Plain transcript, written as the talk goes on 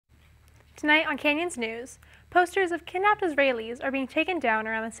Tonight on Canyons News, posters of kidnapped Israelis are being taken down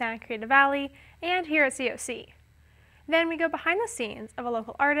around the Santa Clarita Valley and here at COC. Then we go behind the scenes of a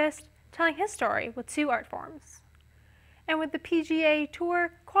local artist telling his story with two art forms. And with the PGA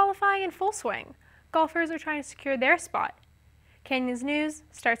Tour qualifying in full swing, golfers are trying to secure their spot. Canyons News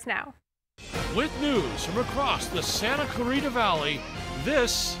starts now. With news from across the Santa Clarita Valley,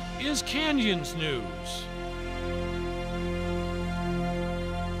 this is Canyons News.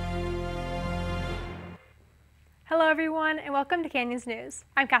 Hello everyone and welcome to Canyons News.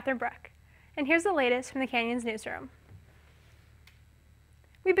 I'm Catherine Bruck, and here's the latest from the Canyons newsroom.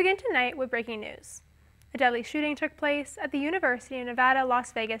 We begin tonight with breaking news. A deadly shooting took place at the University of Nevada,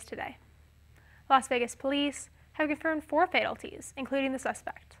 Las Vegas today. Las Vegas police have confirmed 4 fatalities, including the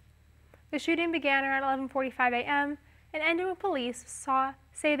suspect. The shooting began around 11:45 a.m. and ended when police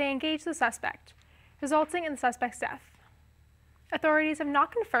say they engaged the suspect, resulting in the suspect's death. Authorities have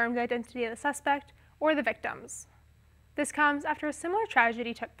not confirmed the identity of the suspect or the victims. This comes after a similar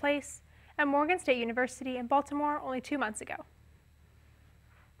tragedy took place at Morgan State University in Baltimore only 2 months ago.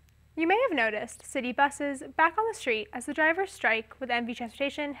 You may have noticed city buses back on the street as the drivers' strike with MV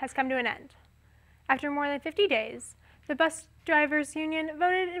Transportation has come to an end. After more than 50 days, the bus drivers union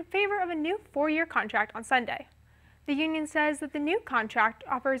voted in favor of a new 4-year contract on Sunday. The union says that the new contract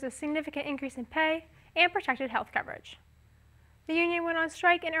offers a significant increase in pay and protected health coverage. The union went on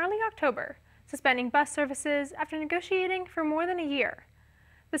strike in early October, suspending bus services after negotiating for more than a year.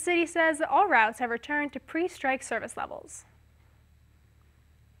 The city says that all routes have returned to pre-strike service levels.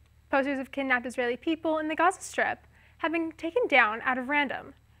 Posters of kidnapped Israeli people in the Gaza Strip have been taken down out of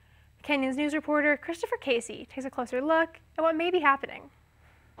random. Canyons News reporter Christopher Casey takes a closer look at what may be happening.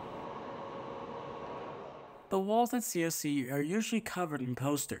 The walls at COC are usually covered in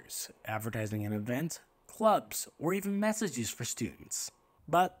posters, advertising an event, clubs, or even messages for students.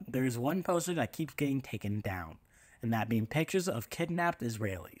 But there's one poster that keeps getting taken down, and that being pictures of kidnapped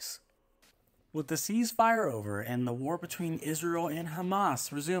Israelis. With the ceasefire over and the war between Israel and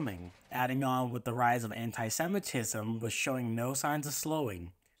Hamas resuming, adding on with the rise of anti-Semitism was showing no signs of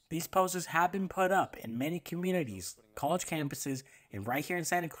slowing, these posters have been put up in many communities, college campuses, and right here in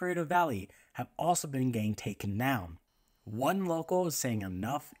Santa Clarita Valley have also been getting taken down. One local is saying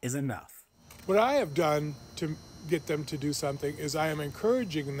enough is enough. What I have done to get them to do something is I am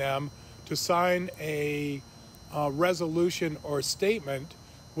encouraging them to sign a resolution or statement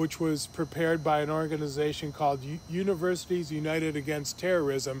which was prepared by an organization called Universities United Against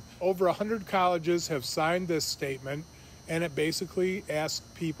Terrorism. Over 100 colleges have signed this statement, and it basically asks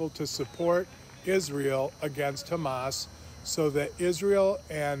people to support Israel against Hamas so that Israel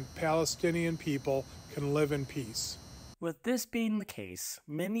and Palestinian people can live in peace. With this being the case,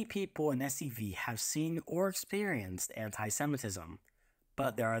 many people in SCV have seen or experienced anti-Semitism,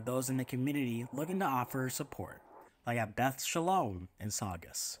 but there are those in the community looking to offer support, like at Beth Shalom in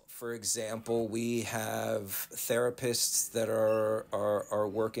Saugus. For example, we have therapists that are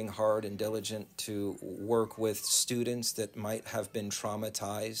working hard and diligent to work with students that might have been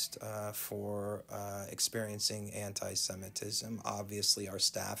traumatized for experiencing anti-Semitism. Obviously, our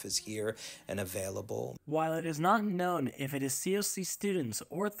staff is here and available. While it is not known if it is COC students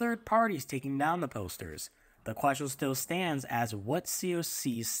or third parties taking down the posters, the question still stands as what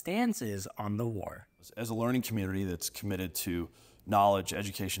COC's stance is on the war. As a learning community that's committed to knowledge,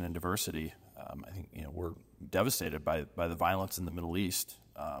 education, and diversity, I think we're devastated by the violence in the Middle East.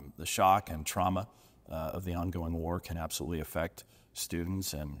 The shock and trauma of the ongoing war can absolutely affect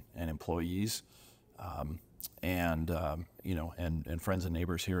students and employees, and friends and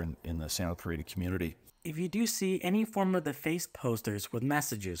neighbors here in the Santa Clarita community. If you do see any form of the face posters with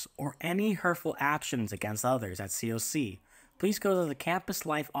messages or any hurtful actions against others at COC, please go to the Campus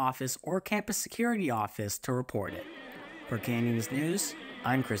Life Office or Campus Security Office to report it. For Canyons News,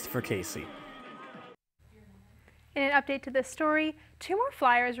 I'm Christopher Casey. In an update to this story, 2 more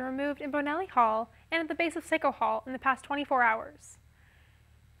flyers were removed in Bonelli Hall and at the base of Seco Hall in the past 24 hours.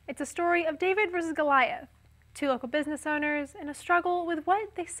 It's a story of David versus Goliath, 2 local business owners in a struggle with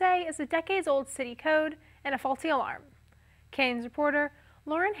what they say is a decades-old city code and a faulty alarm. Canyons reporter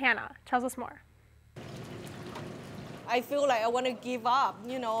Lauren Hanna tells us more. I feel like I want to give up,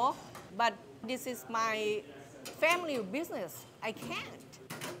 but this is my family business. I can't.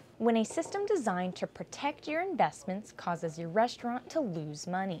 When a system designed to protect your investments causes your restaurant to lose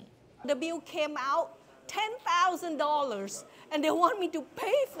money. The bill came out $10,000 and they want me to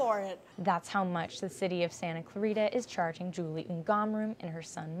pay for it. That's how much the city of Santa Clarita is charging Julie Ungamrum and her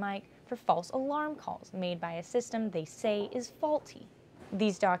son Mike for false alarm calls made by a system they say is faulty.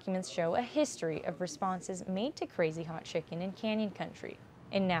 These documents show a history of responses made to Crazy Hot Chicken in Canyon Country.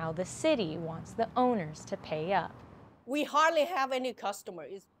 And now the city wants the owners to pay up. We hardly have any customers.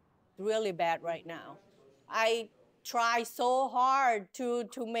 It's really bad right now. I try so hard to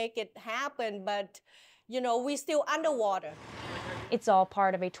make it happen, but we're still underwater. It's all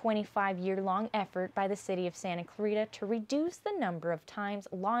part of a 25-year-long effort by the city of Santa Clarita to reduce the number of times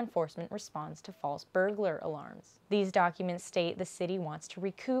law enforcement responds to false burglar alarms. These documents state the city wants to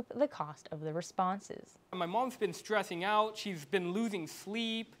recoup the cost of the responses. My mom's been stressing out, she's been losing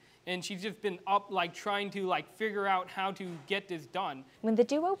sleep, and she's just been up trying to figure out how to get this done. When the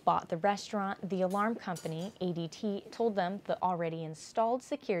duo bought the restaurant, the alarm company, ADT, told them the already installed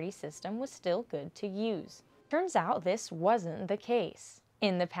security system was still good to use. Turns out this wasn't the case.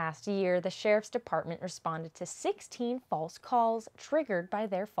 In the past year, the Sheriff's Department responded to 16 false calls triggered by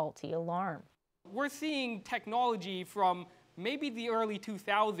their faulty alarm. We're seeing technology from maybe the early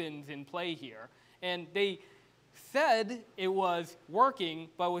 2000s in play here, and they said it was working,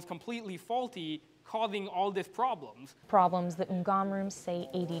 but was completely faulty, causing all these problems. Problems that Ungamrooms say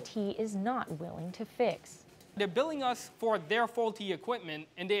ADT is not willing to fix. They're billing us for their faulty equipment,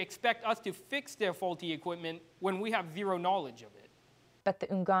 and they expect us to fix their faulty equipment when we have zero knowledge of it. But the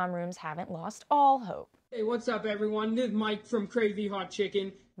Ungamrooms haven't lost all hope. Hey, what's up, everyone? This is Mike from Crazy Hot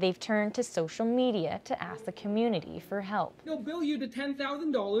Chicken. They've turned to social media to ask the community for help. They'll bill you the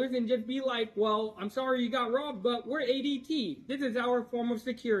 $10,000 and just be like, well, I'm sorry you got robbed, but we're ADT. This is our form of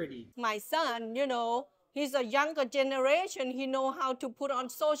security. My son, he's a younger generation. He knows how to put on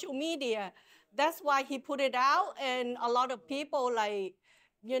social media. That's why he put it out, and a lot of people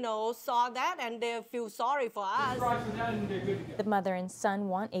saw that and they feel sorry for us. The mother and son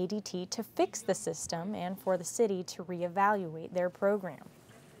want ADT to fix the system and for the city to reevaluate their program.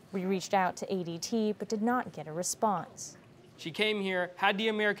 We reached out to ADT but did not get a response. She came here, had the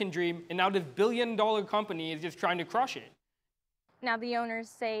American dream, and now this billion-dollar company is just trying to crush it. Now the owners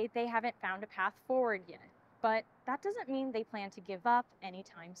say they haven't found a path forward yet, but that doesn't mean they plan to give up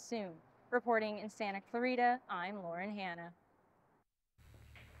anytime soon. Reporting in Santa Clarita, I'm Lauren Hanna.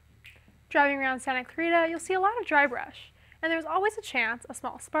 Driving around Santa Clarita, you'll see a lot of dry brush, and there's always a chance a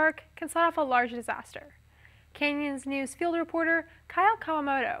small spark can set off a large disaster. Canyons News field reporter Kyle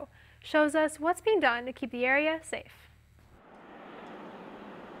Kawamoto shows us what's being done to keep the area safe.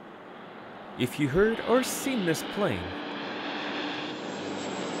 If you heard or seen this plane,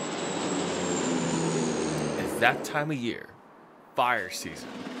 it's that time of year, fire season,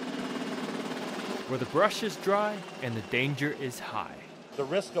 where the brush is dry and the danger is high. The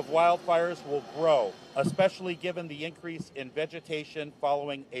risk of wildfires will grow, especially given the increase in vegetation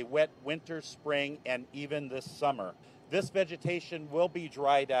following a wet winter, spring, and even this summer. This vegetation will be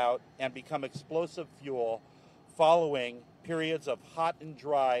dried out and become explosive fuel following periods of hot and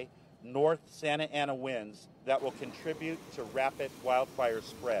dry North Santa Ana winds that will contribute to rapid wildfire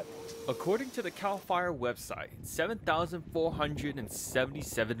spread. According to the CAL FIRE website,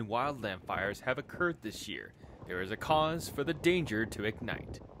 7,477 wildland fires have occurred this year. There is a cause for the danger to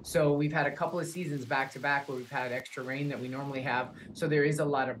ignite. So we've had a couple of seasons back to back where we've had extra rain that we normally have. So there is a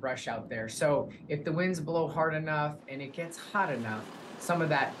lot of brush out there. So if the winds blow hard enough and it gets hot enough, some of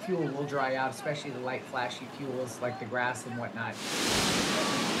that fuel will dry out, especially the light flashy fuels like the grass and whatnot.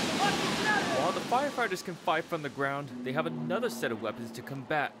 While the firefighters can fight from the ground, they have another set of weapons to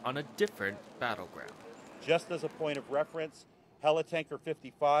combat on a different battleground. Just as a point of reference, Helitanker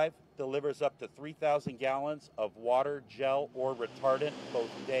 55 delivers up to 3,000 gallons of water, gel, or retardant both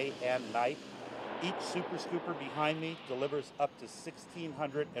day and night. Each Super Scooper behind me delivers up to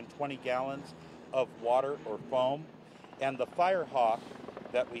 1,620 gallons of water or foam. And the Firehawk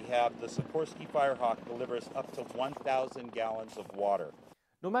that we have, the Sikorsky Firehawk, delivers up to 1,000 gallons of water.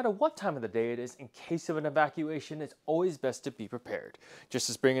 No matter what time of the day it is, in case of an evacuation, it's always best to be prepared.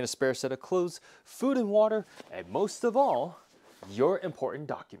 Just as bringing a spare set of clothes, food and water, and most of all, your important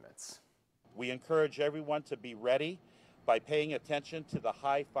documents. We encourage everyone to be ready by paying attention to the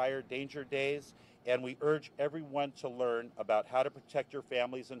high fire danger days, and we urge everyone to learn about how to protect your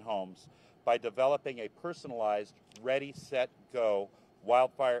families and homes by developing a personalized Ready, Set, Go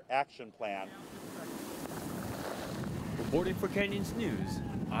wildfire action plan. Reporting for Canyons News,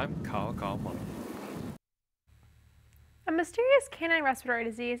 I'm Kyle Kawamoto. A mysterious canine respiratory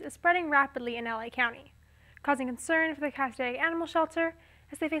disease is spreading rapidly in LA County, causing concern for the Cascade Animal Shelter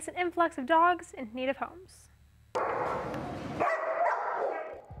as they face an influx of dogs in need of homes.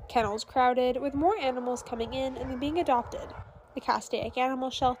 Kennels crowded, with more animals coming in and being adopted. The Cascade Animal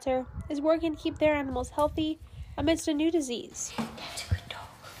Shelter is working to keep their animals healthy amidst a new disease. That's a good dog.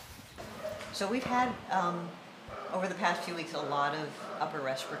 So we've had, over the past few weeks, a lot of upper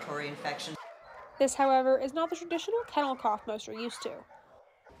respiratory infections. This, however, is not the traditional kennel cough most are used to.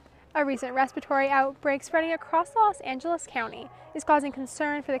 A recent respiratory outbreak spreading across Los Angeles County is causing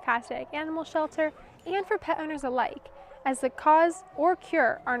concern for the Castatic Animal Shelter and for pet owners alike, as the cause or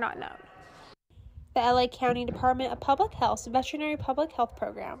cure are not known. The LA County Department of Public Health's Veterinary Public Health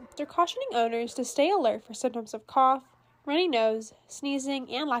Program are cautioning owners to stay alert for symptoms of cough, runny nose, sneezing,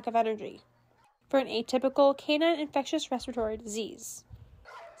 and lack of energy for an atypical canine infectious respiratory disease.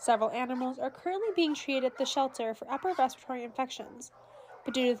 Several animals are currently being treated at the shelter for upper respiratory infections,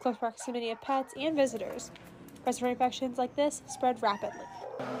 but due to the close proximity of pets and visitors, respiratory infections like this spread rapidly.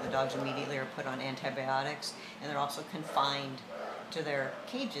 The dogs immediately are put on antibiotics, and they're also confined to their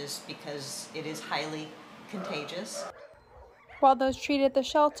cages because it is highly contagious. While those treated at the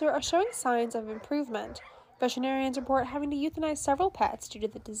shelter are showing signs of improvement, veterinarians report having to euthanize several pets due to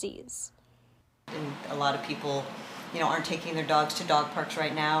the disease. And a lot of people, aren't taking their dogs to dog parks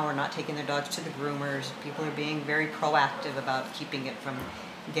right now, or not taking their dogs to the groomers. People are being very proactive about keeping it from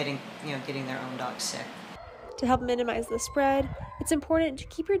getting their own dogs sick. To help minimize the spread, it's important to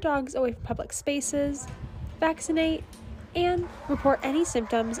keep your dogs away from public spaces, vaccinate, and report any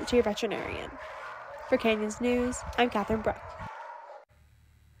symptoms to your veterinarian. For Canyons News, I'm Catherine Brook.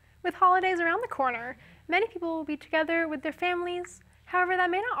 With holidays around the corner, many people will be together with their families. However,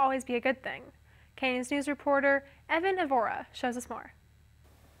 that may not always be a good thing. Canyons News reporter Evan Evora shows us more.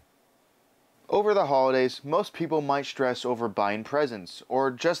 Over the holidays, most people might stress over buying presents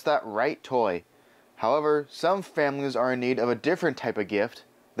or just that right toy. However, some families are in need of a different type of gift,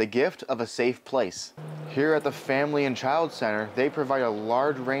 the gift of a safe place. Here at the Family and Child Center, they provide a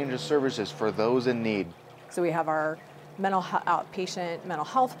large range of services for those in need. So we have our outpatient mental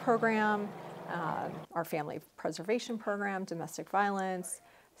health program, our family preservation program, domestic violence,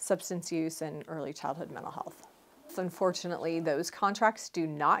 substance use, and early childhood mental health. Unfortunately, those contracts do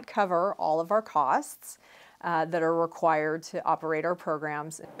not cover all of our costs that are required to operate our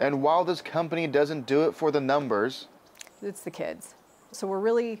programs. And while this company doesn't do it for the numbers, it's the kids. So we're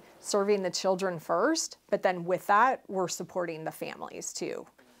really serving the children first, but then with that, we're supporting the families too.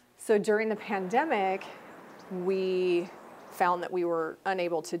 So during the pandemic, we found that we were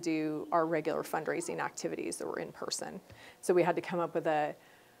unable to do our regular fundraising activities that were in person. So we had to come up with a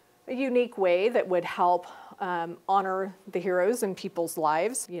unique way that would help honor the heroes in people's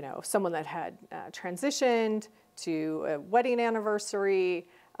lives. Someone that had transitioned, to a wedding anniversary,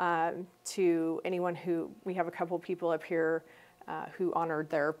 to anyone who, we have a couple people up here who honored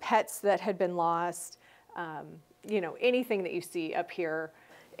their pets that had been lost, anything that you see up here.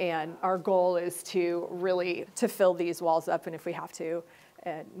 And our goal is to really fill these walls up, and if we have to,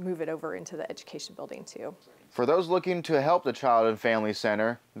 move it over into the education building too. For those looking to help the Child and Family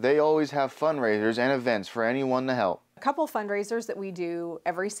Center, they always have fundraisers and events for anyone to help. A couple of fundraisers that we do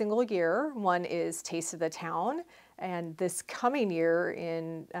every single year. One is Taste of the Town, and this coming year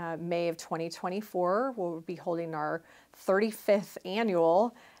in May of 2024, we'll be holding our 35th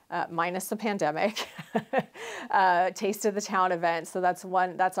annual, minus the pandemic, Taste of the Town event. So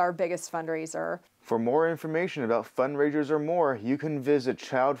that's our biggest fundraiser. For more information about fundraisers or more, you can visit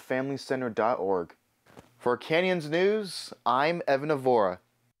childfamilycenter.org. For Canyons News, I'm Evan Evora.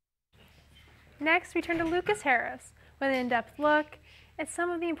 Next, we turn to Lucas Harris with an in-depth look at some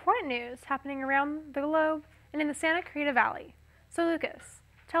of the important news happening around the globe and in the Santa Clarita Valley. So Lucas,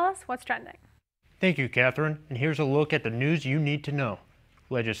 tell us what's trending. Thank you, Catherine, and here's a look at the news you need to know.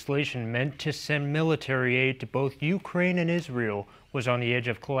 Legislation meant to send military aid to both Ukraine and Israel was on the edge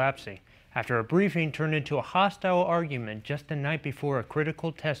of collapsing after a briefing turned into a hostile argument just the night before a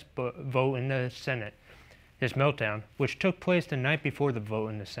critical test vote in the Senate. This meltdown, which took place the night before the vote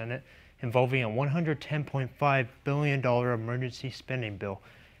in the Senate, involving a $110.5 billion emergency spending bill,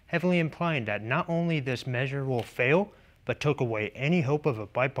 heavily implying that not only this measure will fail, but took away any hope of a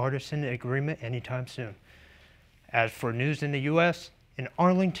bipartisan agreement anytime soon. As for news in the U.S., in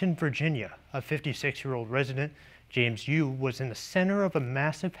Arlington, Virginia, a 56-year-old resident, James Yu, was in the center of a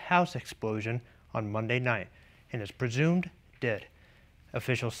massive house explosion on Monday night and is presumed dead.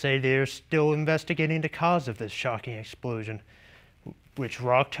 Officials say they are still investigating the cause of this shocking explosion, which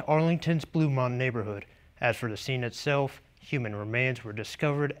rocked Arlington's Bluemont neighborhood. As for the scene itself, human remains were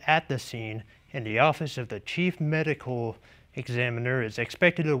discovered at the scene, and the Office of the Chief Medical Examiner is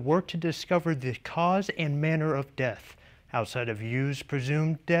expected to work to discover the cause and manner of death. Outside of Yu's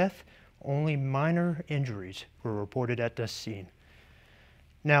presumed death, only minor injuries were reported at the scene.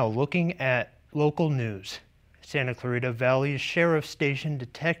 Now, looking at local news. Santa Clarita Valley's Sheriff Station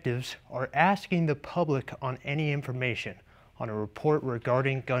detectives are asking the public on any information on a report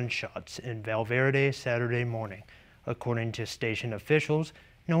regarding gunshots in Valverde Saturday morning. According to station officials,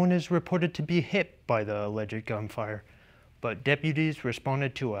 no one is reported to be hit by the alleged gunfire. but deputies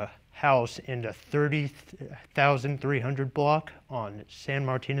responded to a house in the 30,300 block on San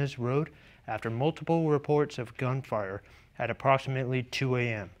Martinez Road after multiple reports of gunfire at approximately 2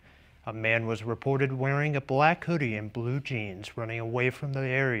 a.m. A man was reported wearing a black hoodie and blue jeans running away from the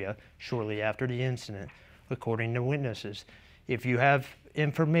area shortly after the incident, according to witnesses. If you have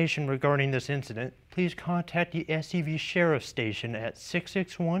information regarding this incident, please contact the SCV Sheriff's Station at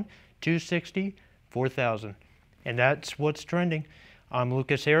 661-260-4000. And that's what's trending. I'm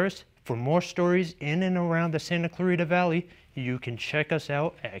Lucas Harris. For more stories in and around the Santa Clarita Valley, you can check us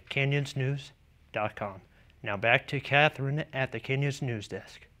out at canyonsnews.com. Now back to Catherine at the Canyons News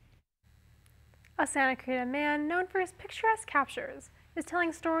Desk. A Santa Clarita man known for his picturesque captures is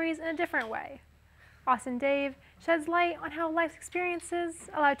telling stories in a different way. Austin Dave sheds light on how life's experiences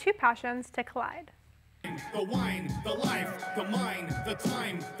allow two passions to collide. The wine, the life, the mind, the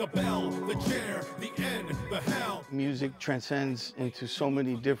time, the bell, the chair, the end, the hell. Music transcends into so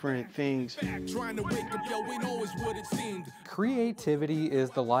many different things. Trying to wake up, yo, we know is what it seemed. Creativity is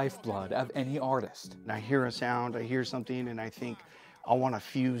the lifeblood of any artist. I hear a sound, I hear something, and I think, I want to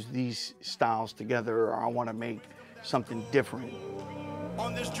fuse these styles together, or I want to make something different.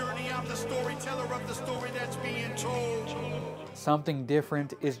 On this journey, I'm the storyteller of the story that's being told. Something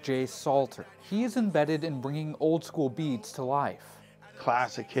different is Jay Salter. He is embedded in bringing old school beats to life.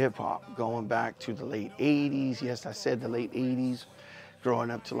 Classic hip hop, going back to the late 80s. Yes, I said the late 80s. Growing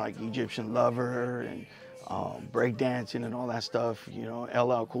up to like Egyptian Lover and breakdancing and all that stuff. You know,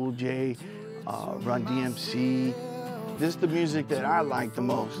 LL Cool J, Run DMC. This is the music that I like the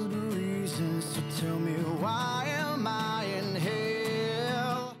most.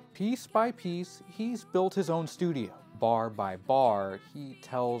 Piece by piece, he's built his own studio. Bar by bar, he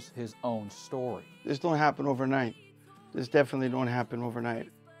tells his own story. This don't happen overnight. This definitely don't happen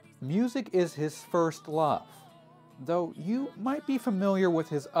overnight. Music is his first love, though you might be familiar with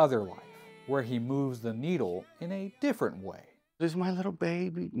his other life, where he moves the needle in a different way. This is my little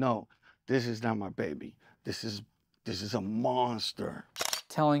baby? No, this is not my baby. This is a monster.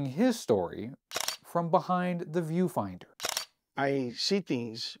 Telling his story from behind the viewfinder. I see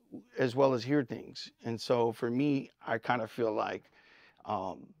things as well as hear things. And so for me, I kind of feel like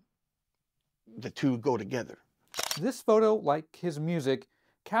the two go together. This photo, like his music,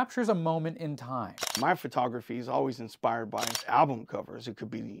 captures a moment in time. My photography is always inspired by album covers. It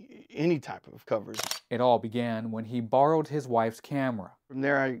could be any type of covers. It all began when he borrowed his wife's camera. From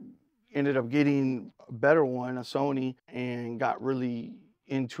there, I ended up getting a better one, a Sony, and got really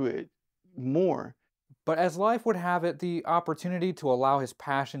into it more. But as life would have it, the opportunity to allow his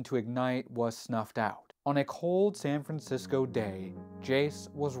passion to ignite was snuffed out. On a cold San Francisco day, Jace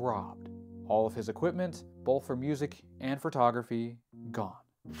was robbed. All of his equipment, both for music and photography, gone.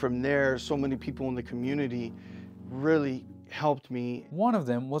 From there, so many people in the community really helped me. One of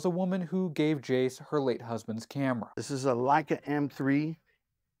them was a woman who gave Jace her late husband's camera. This is a Leica M3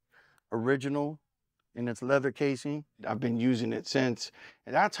 original in its leather casing. I've been using it since.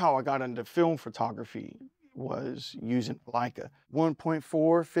 And that's how I got into film photography, was using Leica.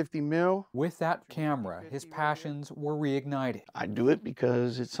 1.4, 50 mil. With that camera, his passions were reignited. I do it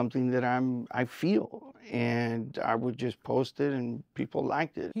because it's something that I feel. And I would just post it and people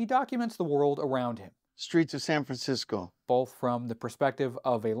liked it. He documents the world around him. Streets of San Francisco. Both from the perspective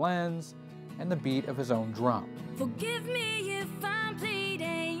of a lens and the beat of his own drum. Forgive me if I'm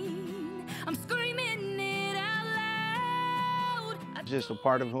pleading. I'm screaming it out loud. Just a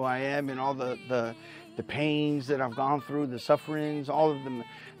part of who I am, and all the pains that I've gone through, the sufferings, all of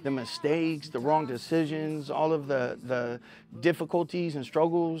the mistakes, the wrong decisions, all of the difficulties and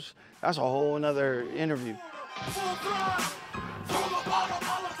struggles. That's a whole another interview.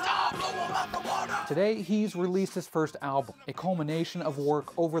 Today, he's released his first album, a culmination of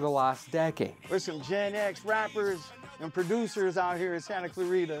work over the last decade. We're some Gen X rappers and producers out here in Santa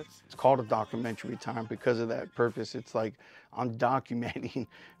Clarita. It's called a documentary time because of that purpose. It's like I'm documenting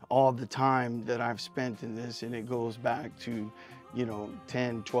all the time that I've spent in this, and it goes back to,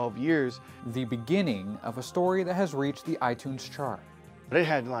 10, 12 years. The beginning of a story that has reached the iTunes chart. But it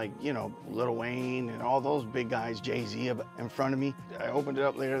had Lil Wayne and all those big guys, Jay-Z in front of me. I opened it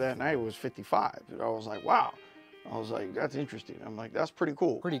up later that night, it was 55. I was like, wow. I was like, that's interesting. I'm like, that's pretty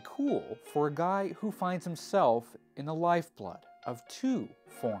cool. Pretty cool for a guy who finds himself in the lifeblood of two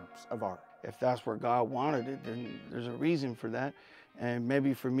forms of art. If that's where God wanted it, then there's a reason for that. And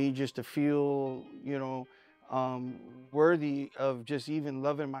maybe for me just to feel, worthy of just even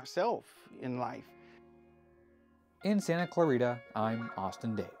loving myself in life. In Santa Clarita, I'm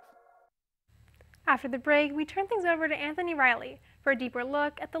Austin Dave. After the break, we turn things over to Anthony Riley for a deeper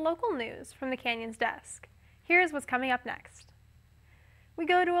look at the local news from the Canyons desk. Here's what's coming up next. We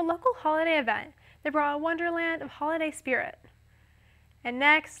go to a local holiday event that brought a wonderland of holiday spirit. And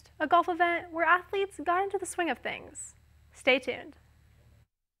next, a golf event where athletes got into the swing of things. Stay tuned.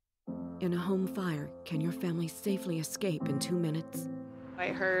 In a home fire, can your family safely escape in 2 minutes? I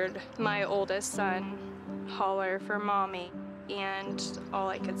heard my oldest son holler for mommy, and all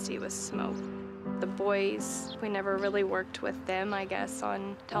I could see was smoke. The boys, we never really worked with them, I guess,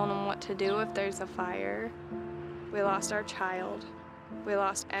 on telling them what to do if there's a fire. We lost our child. We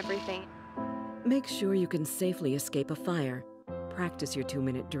lost everything. Make sure you can safely escape a fire. Practice your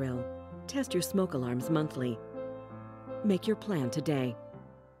 2-minute drill. Test your smoke alarms monthly. Make your plan today.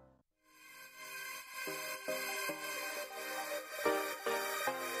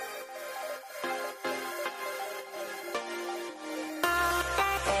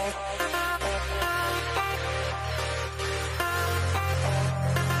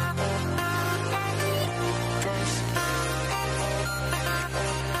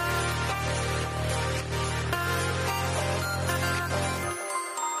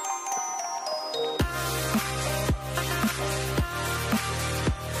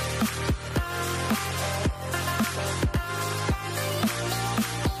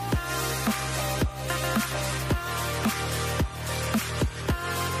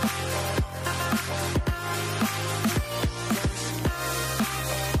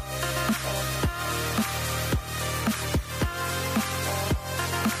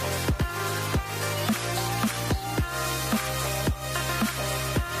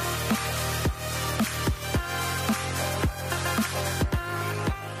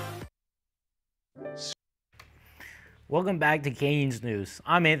 Welcome back to Canyons News.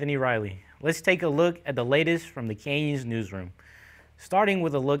 I'm Anthony Riley. Let's take a look at the latest from the Canyons newsroom. Starting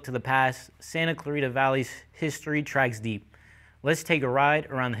with a look to the past, Santa Clarita Valley's history tracks deep. Let's take a ride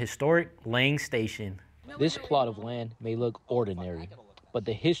around the historic Lang Station. This plot of land may look ordinary, but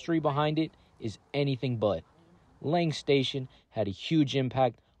the history behind it is anything but. Lang Station had a huge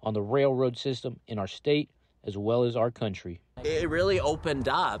impact on the railroad system in our state as well as our country. It really opened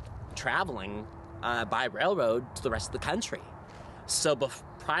up traveling by railroad to the rest of the country. So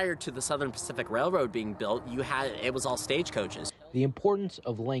prior to the Southern Pacific Railroad being built, it was all stagecoaches. The importance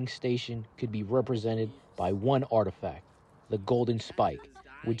of Lang Station could be represented by one artifact, the Golden Spike,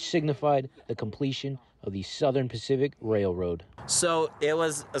 which signified the completion of the Southern Pacific Railroad. So it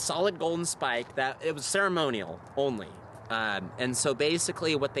was a solid golden spike that it was ceremonial only. And so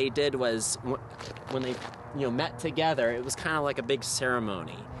basically what they did was when they met together, it was kind of like a big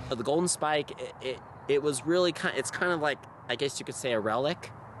ceremony. The golden spike, it was really it's kind of like, I guess you could say, a relic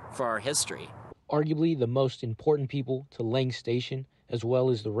for our history. Arguably the most important people to Lang Station, as well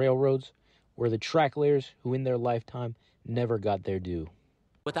as the railroads, were the track layers who in their lifetime never got their due.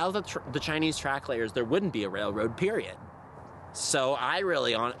 Without the Chinese track layers, there wouldn't be a railroad, period. So I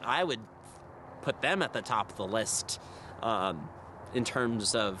would put them at the top of the list in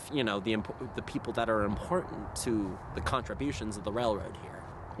terms of, the people that are important to the contributions of the railroad here.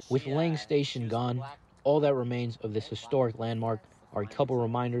 With Lang Station gone, all that remains of this historic landmark are a couple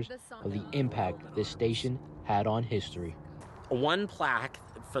reminders of the impact this station had on history. One plaque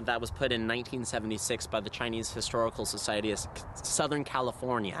that was put in 1976 by the Chinese Historical Society of Southern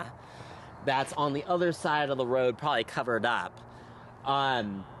California, that's on the other side of the road, probably covered up.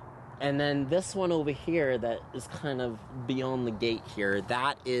 And then this one over here that is kind of beyond the gate here,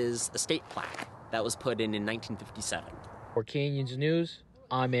 that is a state plaque that was put in 1957. For Canyons News,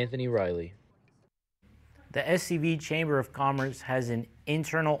 I'm Anthony Riley. The SCV Chamber of Commerce has an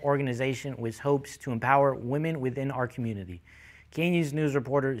internal organization which hopes to empower women within our community. Canyons News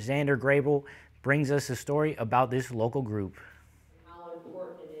reporter Xander Grable brings us a story about this local group.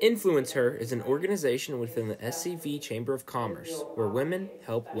 Influence Her is an organization within the SCV Chamber of Commerce where women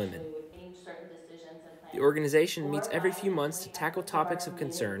help women. The organization meets every few months to tackle topics of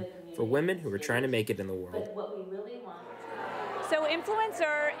concern for women who are trying to make it in the world. So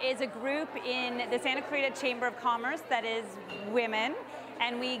Influencer is a group in the Santa Clarita Chamber of Commerce that is women,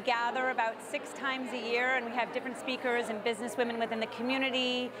 and we gather about 6 times a year, and we have different speakers and business women within the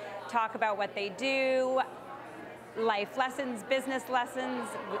community talk about what they do, life lessons, business lessons.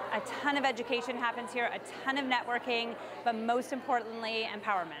 A ton of education happens here, a ton of networking, but most importantly,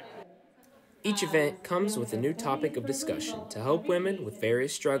 empowerment. Each event comes with a new topic of discussion to help women with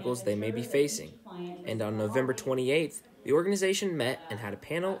various struggles they may be facing. And on November 28th, the organization met and had a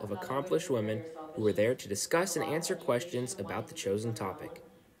panel of accomplished women who were there to discuss and answer questions about the chosen topic.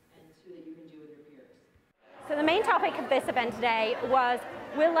 So the main topic of this event today was,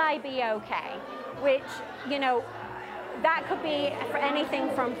 will I be okay? Which, that could be for anything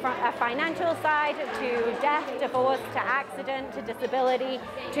from a financial side to death, divorce, to accident, to disability,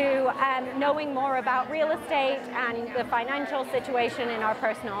 to knowing more about real estate and the financial situation in our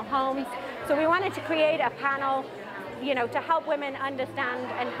personal homes. So we wanted to create a panel, to help women understand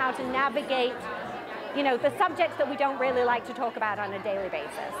and how to navigate, the subjects that we don't really like to talk about on a daily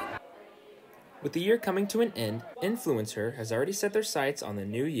basis. With the year coming to an end, Influencer has already set their sights on the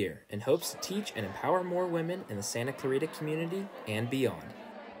new year and hopes to teach and empower more women in the Santa Clarita community and beyond.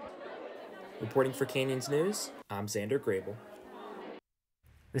 Reporting for Canyons News, I'm Xander Grable.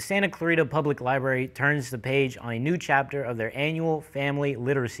 The Santa Clarita Public Library turns the page on a new chapter of their annual Family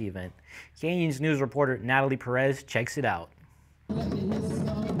Literacy event. Canyons News reporter Natalie Perez checks it out.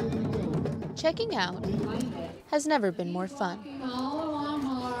 Checking out has never been more fun.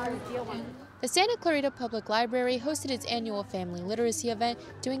 The Santa Clarita Public Library hosted its annual Family Literacy event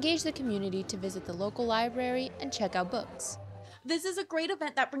to engage the community to visit the local library and check out books. This is a great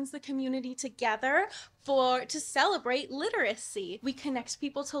event that brings the community together to celebrate literacy. We connect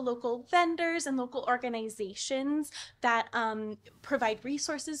people to local vendors and local organizations that provide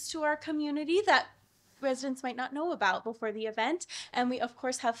resources to our community that residents might not know about before the event. And we, of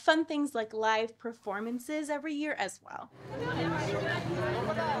course, have fun things like live performances every year as well.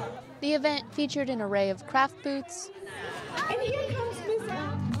 The event featured an array of craft booths,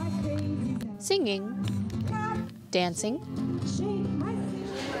 singing, dancing,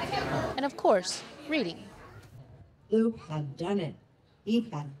 and of course, reading. Luke had done it. He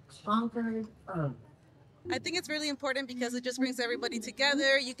had conquered Earth. I think it's really important because it just brings everybody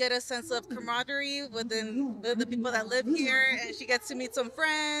together. You get a sense of camaraderie within the people that live here, and she gets to meet some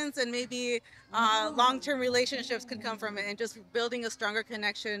friends, and maybe long-term relationships could come from it, and just building a stronger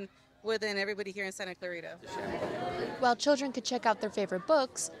connection within everybody here in Santa Clarita. While children could check out their favorite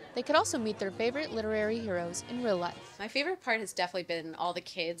books, they could also meet their favorite literary heroes in real life. My favorite part has definitely been all the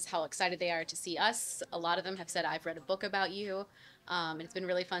kids, how excited they are to see us. A lot of them have said, "I've read a book about you." And it's been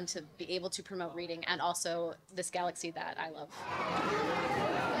really fun to be able to promote reading and also this galaxy that I love.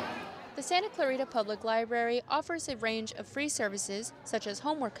 The Santa Clarita Public Library offers a range of free services such as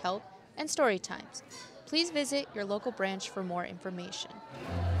homework help and story times. Please visit your local branch for more information.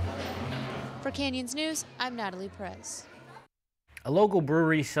 For Canyons News, I'm Natalie Perez. A local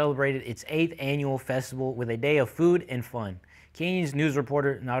brewery celebrated its 8th annual festival with a day of food and fun. Canyons News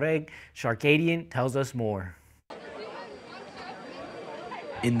reporter Nareg Sharkadian tells us more.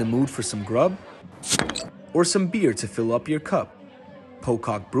 In the mood for some grub? Or some beer to fill up your cup?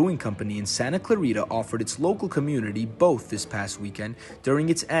 Pocock Brewing Company in Santa Clarita offered its local community both this past weekend during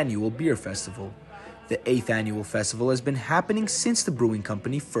its annual beer festival. The 8th annual festival has been happening since the brewing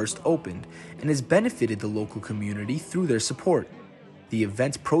company first opened and has benefited the local community through their support. The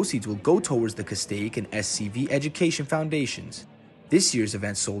event's proceeds will go towards the Castaic and SCV Education Foundations. This year's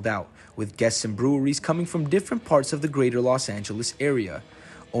event sold out, with guests and breweries coming from different parts of the greater Los Angeles area.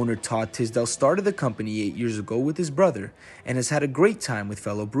 Owner Todd Tisdale started the company 8 years ago with his brother and has had a great time with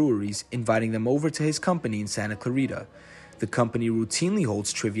fellow breweries, inviting them over to his company in Santa Clarita. The company routinely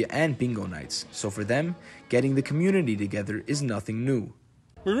holds trivia and bingo nights, so for them, getting the community together is nothing new.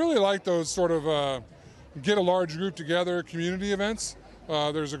 We really like those sort of get a large group together community events.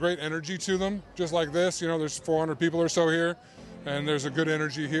 There's a great energy to them, just like this. There's 400 people or so here, and there's a good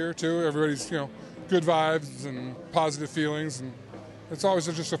energy here too. Everybody's, good vibes and positive feelings, and it's always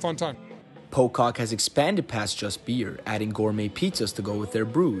just a fun time. Pocock has expanded past just beer, adding gourmet pizzas to go with their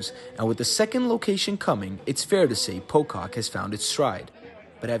brews, and with the second location coming, it's fair to say Pocock has found its stride.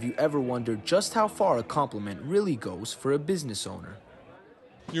 But have you ever wondered just how far a compliment really goes for a business owner?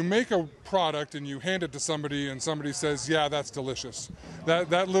 You make a product and you hand it to somebody, and somebody says, "Yeah, that's delicious."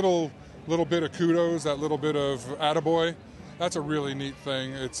 That little bit of kudos, that little bit of attaboy, that's a really neat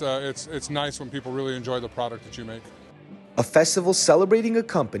thing. It's nice when people really enjoy the product that you make. A festival celebrating a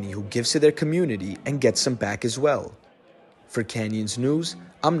company who gives to their community and gets some back as well. For Canyons News,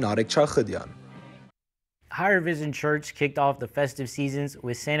 I'm Narek Charkhadian. Higher Vision Church kicked off the festive seasons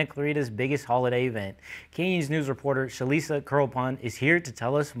with Santa Clarita's biggest holiday event. Canyons News reporter Shalisa Kurlpon is here to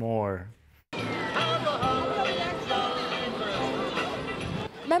tell us more.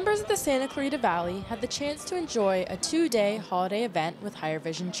 Members of the Santa Clarita Valley had the chance to enjoy a 2-day holiday event with Higher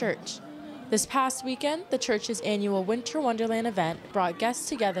Vision Church. This past weekend, the church's annual Winter Wonderland event brought guests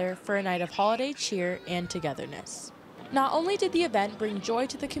together for a night of holiday cheer and togetherness. Not only did the event bring joy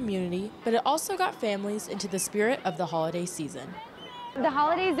to the community, but it also got families into the spirit of the holiday season. The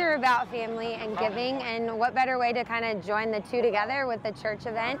holidays are about family and giving, and what better way to kind of join the two together with the church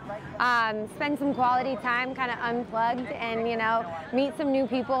event, spend some quality time kind of unplugged and, meet some new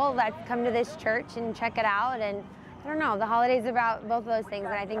people that come to this church and check it out and I don't know, the holidays are about both of those things,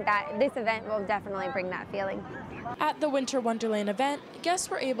 and I think that this event will definitely bring that feeling. At the Winter Wonderland event, guests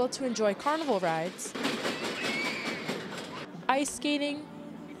were able to enjoy carnival rides, ice skating,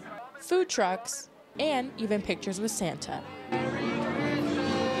 food trucks, and even pictures with Santa.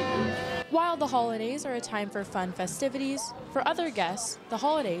 While the holidays are a time for fun festivities, for other guests, the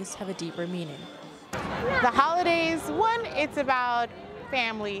holidays have a deeper meaning. The holidays, one, it's about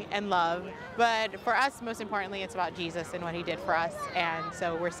family and love, but for us, most importantly, it's about Jesus and what he did for us. And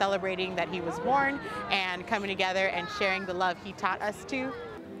so we're celebrating that he was born and coming together and sharing the love he taught us to.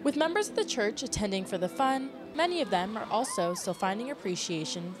 With members of the church attending for the fun, many of them are also still finding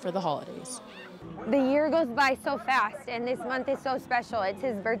appreciation for the holidays. The year goes by so fast, and this month is so special. It's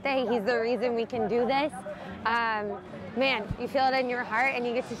his birthday. He's the reason we can do this. Man, you feel it in your heart, and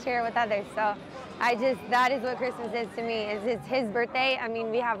you get to share it with others. So that is what Christmas is to me, is it's his birthday. I mean,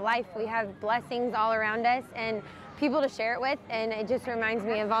 we have life, we have blessings all around us, and people to share it with, and it just reminds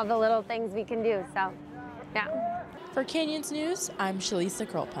me of all the little things we can do, so, yeah. For Canyons News, I'm Shalisa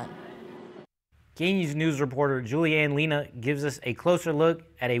Curlpun. Canyons News reporter Julianne Lena gives us a closer look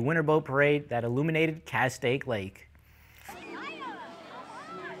at a winter boat parade that illuminated Castaic Lake.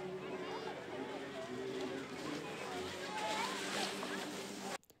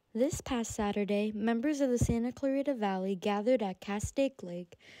 This past Saturday, members of the Santa Clarita Valley gathered at Castaic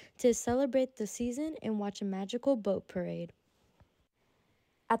Lake to celebrate the season and watch a magical boat parade.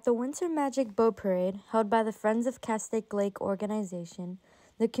 At the Winter Magic Boat Parade, held by the Friends of Castaic Lake organization,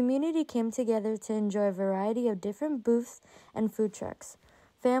 the community came together to enjoy a variety of different booths and food trucks.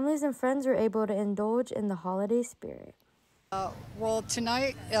 Families and friends were able to indulge in the holiday spirit. Well,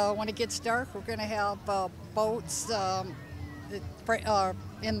 tonight, when it gets dark, we're going to have boats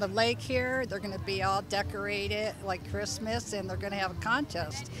in the lake here. They're going to be all decorated like Christmas, and they're going to have a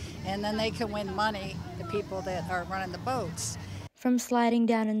contest. And then they can win money, the people that are running the boats. From sliding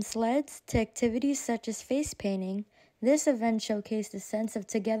down in sleds to activities such as face painting, this event showcased a sense of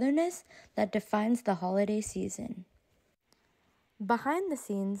togetherness that defines the holiday season. Behind the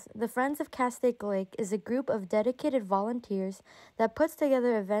scenes, the Friends of Castaic Lake is a group of dedicated volunteers that puts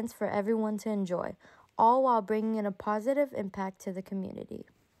together events for everyone to enjoy, all while bringing in a positive impact to the community.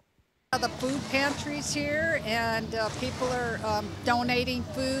 The food pantries here, and people are donating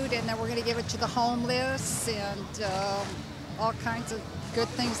food, and then we're going to give it to the homeless, and all kinds of good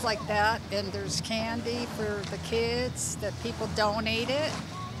things like that. And there's candy for the kids that people donated.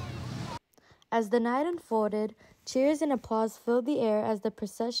 As the night unfolded, cheers and applause filled the air as the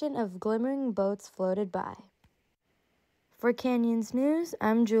procession of glimmering boats floated by. For Canyons News,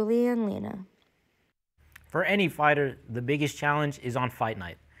 I'm Julianne Lena. For any fighter, the biggest challenge is on fight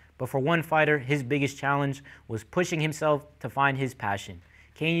night. But for one fighter, his biggest challenge was pushing himself to find his passion.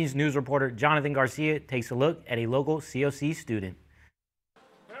 Canyons News reporter Jonathan Garcia takes a look at a local COC student.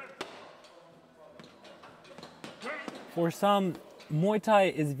 For some, Muay Thai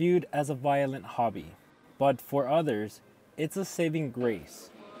is viewed as a violent hobby, but for others, it's a saving grace.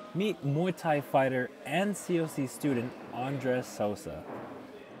 Meet Muay Thai fighter and COC student Andres Sosa.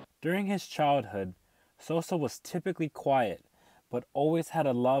 During his childhood, Sosa was typically quiet, but always had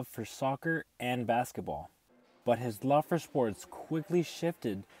a love for soccer and basketball. But his love for sports quickly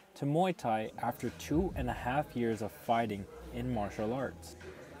shifted to Muay Thai after 2.5 years of fighting in martial arts,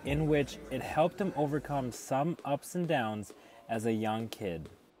 in which it helped him overcome some ups and downs as a young kid.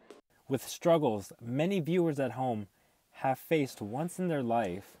 With struggles many viewers at home have faced once in their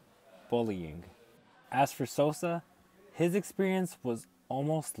life, bullying. As for Sosa, his experience was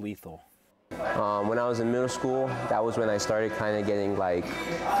almost lethal. When I was in middle school, that was when I started kind of getting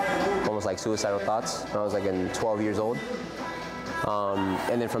almost like suicidal thoughts. When I was 12 years old.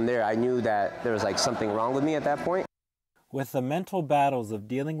 And then from there, I knew that there was something wrong with me at that point. With the mental battles of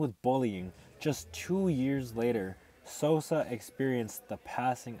dealing with bullying, just 2 years later, Sosa experienced the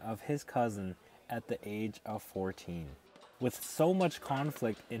passing of his cousin at the age of 14. With so much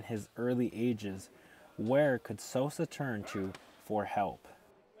conflict in his early ages, where could Sosa turn to for help?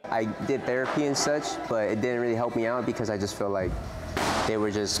 I did therapy and such, but it didn't really help me out because I just felt like they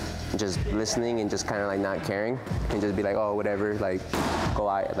were just listening and just kind of not caring and just be like, oh, whatever, go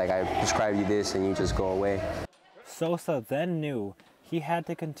out, I prescribe you this and you just go away. Sosa then knew he had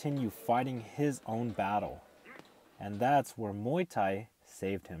to continue fighting his own battle. And that's where Muay Thai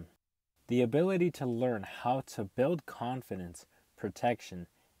saved him. The ability to learn how to build confidence, protection,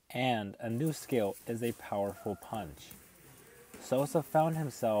 and a new skill is a powerful punch. Sosa found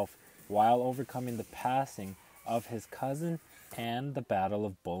himself while overcoming the passing of his cousin and the battle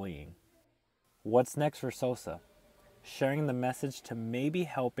of bullying. What's next for Sosa? Sharing the message to maybe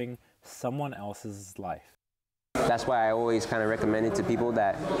helping someone else's life. That's why I always kind of recommend it to people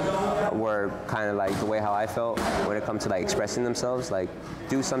that were kind of like the way how I felt when it comes to like expressing themselves. Like,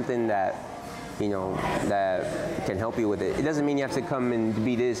 do something that, you know, that can help you with it. It doesn't mean you have to come and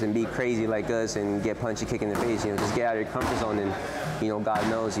be this and be crazy like us and get punched and kicked in the face. You know, just get out of your comfort zone, and, you know, God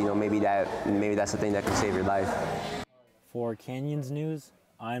knows, you know, maybe that's the thing that can save your life. For Canyons News,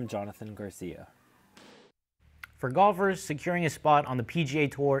 I'm Jonathan Garcia. For golfers, securing a spot on the PGA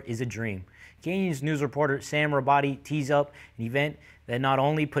Tour is a dream. Canyons News reporter Sam Rabati tees up an event that not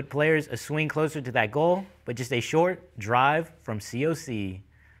only put players a swing closer to that goal, but just a short drive from COC.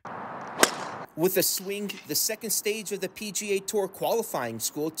 With a swing, the second stage of the PGA Tour qualifying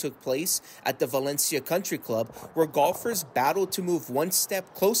school took place at the Valencia Country Club, where golfers battled to move one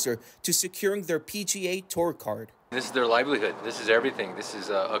step closer to securing their PGA Tour card. This is their livelihood. This is everything. This is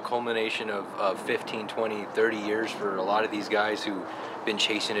a culmination of 15, 20, 30 years for a lot of these guys who've been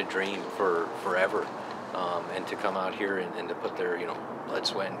chasing a dream for forever. And to come out here and to put their, blood,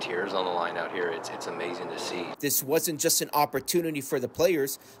 sweat, and tears on the line out here, it's amazing to see. This wasn't just an opportunity for the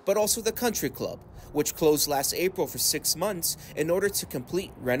players, but also the country club, which closed last April for 6 months in order to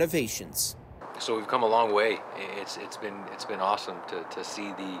complete renovations. So we've come a long way. It's been awesome to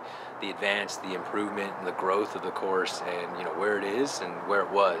see the advance, the improvement, and the growth of the course, and where it is and where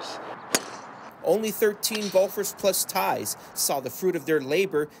it was. Only 13 golfers plus ties saw the fruit of their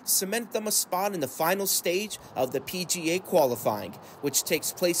labor cement them a spot in the final stage of the PGA qualifying, which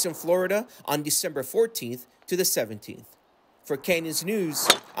takes place in Florida on December 14th to the 17th. For Canyons News,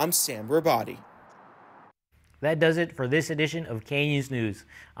 I'm Sam Rabati. That does it for this edition of Canyons News.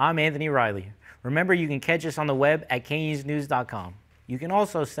 I'm Anthony Riley. Remember, you can catch us on the web at canyonsnews.com. You can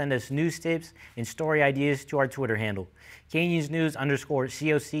also send us news tips and story ideas to our Twitter handle,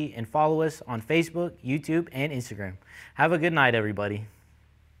 CanyonsNews_COC, and follow us on Facebook, YouTube, and Instagram. Have a good night, everybody.